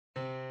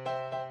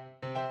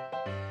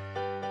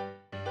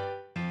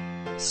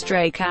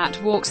Stray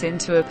cat walks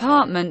into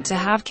apartment to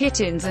have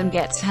kittens and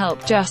gets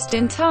help just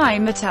in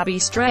time. A tabby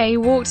stray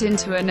walked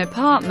into an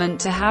apartment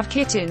to have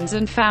kittens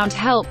and found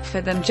help for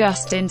them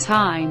just in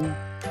time.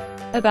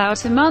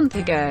 About a month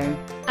ago,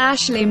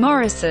 Ashley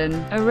Morrison,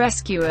 a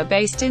rescuer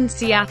based in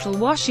Seattle,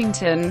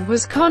 Washington,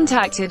 was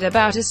contacted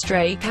about a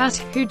stray cat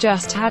who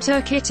just had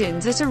her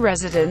kittens at a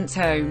resident's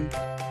home.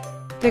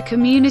 The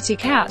community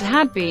cat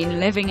had been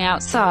living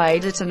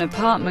outside at an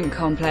apartment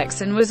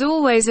complex and was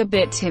always a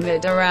bit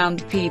timid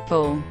around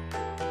people.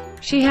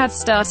 She had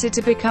started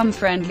to become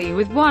friendly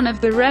with one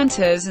of the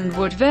renters and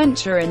would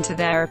venture into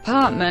their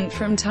apartment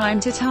from time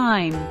to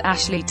time,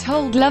 Ashley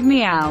told Love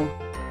Meow.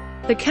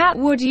 The cat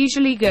would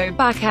usually go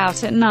back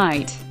out at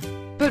night.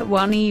 But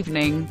one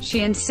evening, she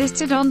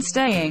insisted on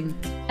staying.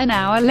 An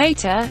hour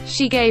later,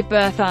 she gave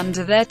birth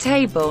under their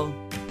table.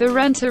 The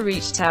renter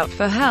reached out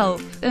for help,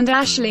 and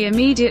Ashley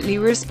immediately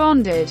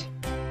responded.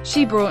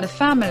 She brought a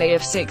family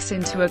of 6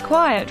 into a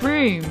quiet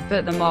room,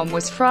 but the mom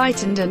was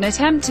frightened and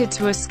attempted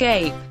to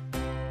escape.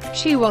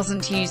 She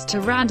wasn't used to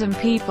random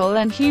people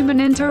and human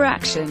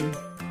interaction.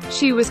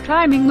 She was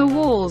climbing the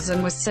walls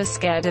and was so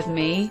scared of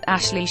me,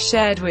 Ashley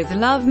shared with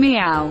Love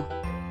Meow.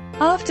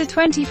 After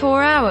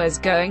 24 hours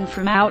going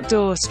from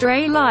outdoor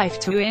stray life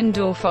to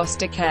indoor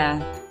foster care,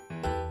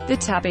 the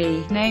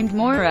tabby, named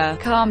Moira,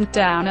 calmed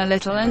down a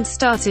little and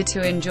started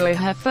to enjoy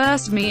her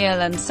first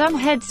meal and some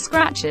head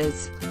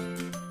scratches.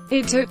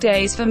 It took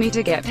days for me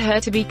to get her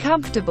to be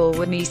comfortable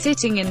with me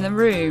sitting in the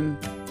room.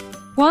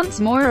 Once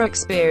Moira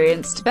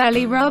experienced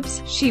belly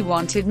rubs, she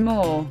wanted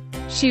more.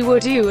 She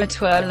would do a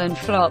twirl and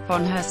flop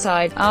on her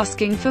side,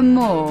 asking for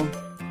more.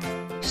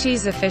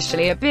 She's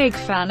officially a big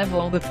fan of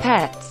all the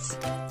pets.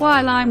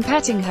 While I'm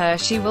petting her,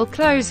 she will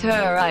close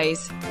her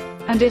eyes.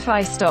 And if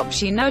I stop,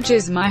 she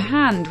nudges my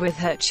hand with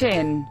her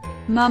chin.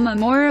 Mama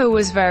Moira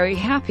was very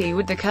happy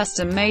with the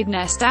custom-made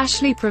nest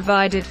Ashley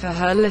provided for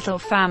her little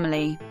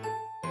family.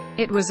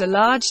 It was a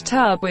large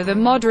tub with a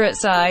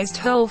moderate-sized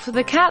hole for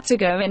the cat to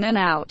go in and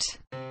out.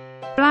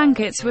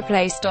 Blankets were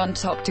placed on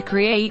top to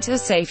create a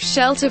safe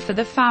shelter for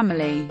the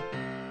family.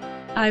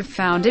 I've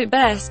found it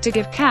best to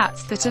give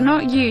cats that are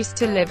not used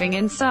to living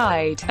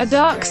inside a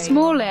dark,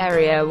 small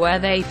area where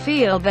they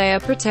feel they are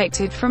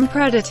protected from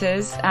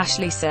predators,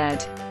 Ashley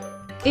said.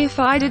 If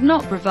I did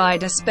not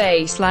provide a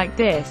space like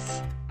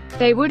this,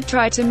 they would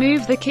try to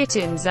move the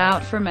kittens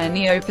out from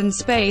any open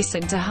space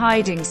into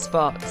hiding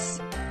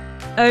spots.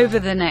 Over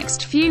the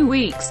next few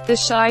weeks, the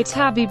shy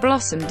tabby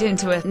blossomed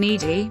into a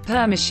needy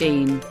purr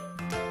machine.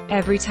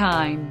 Every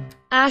time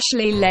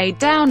Ashley laid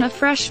down a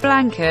fresh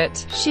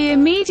blanket, she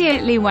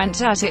immediately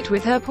went at it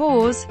with her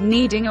paws,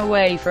 kneading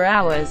away for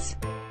hours.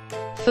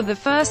 For the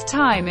first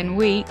time in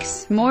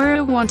weeks,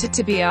 Moira wanted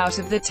to be out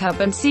of the tub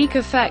and seek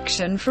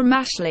affection from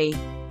Ashley.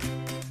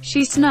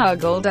 She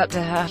snuggled up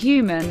to her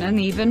human and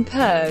even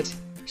purred.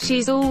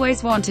 She's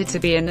always wanted to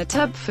be in a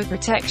tub for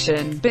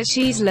protection, but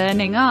she's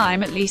learning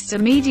I'm at least a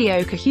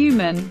mediocre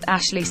human,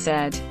 Ashley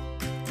said.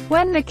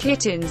 When the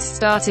kittens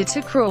started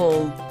to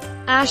crawl,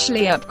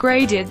 Ashley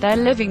upgraded their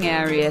living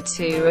area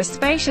to a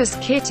spacious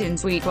kitten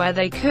suite where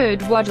they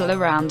could waddle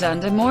around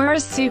under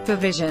Moira's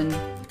supervision.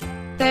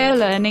 They are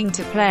learning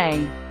to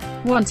play,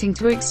 wanting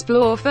to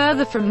explore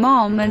further from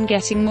mom and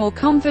getting more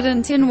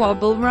confident in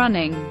wobble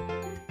running.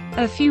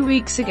 A few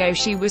weeks ago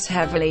she was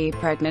heavily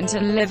pregnant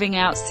and living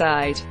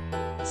outside,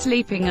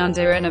 sleeping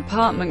under an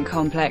apartment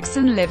complex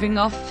and living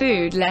off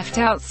food left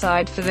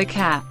outside for the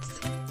cats.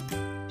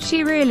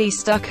 She really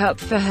stuck up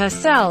for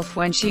herself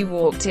when she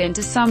walked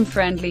into some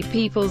friendly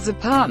people's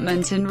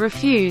apartment and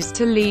refused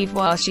to leave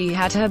while she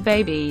had her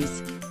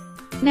babies.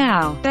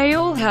 Now, they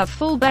all have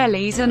full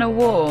bellies and are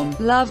warm,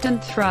 loved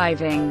and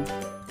thriving.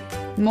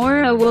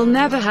 Moira will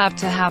never have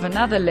to have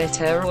another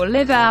litter or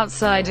live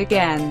outside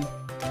again.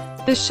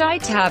 The shy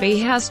tabby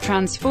has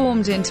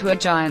transformed into a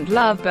giant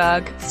love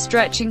bug,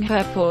 stretching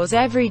her paws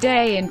every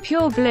day in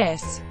pure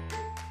bliss.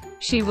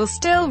 She will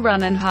still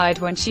run and hide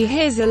when she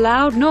hears a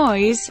loud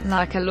noise,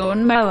 like a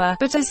lawnmower,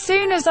 but as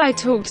soon as I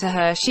talk to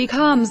her she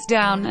calms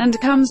down and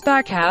comes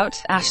back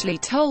out, Ashley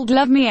told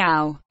Love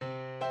Meow.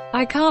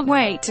 I can't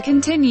wait to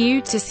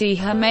continue to see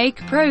her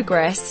make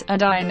progress,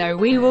 and I know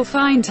we will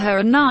find her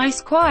a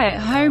nice quiet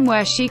home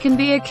where she can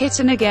be a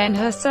kitten again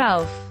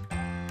herself.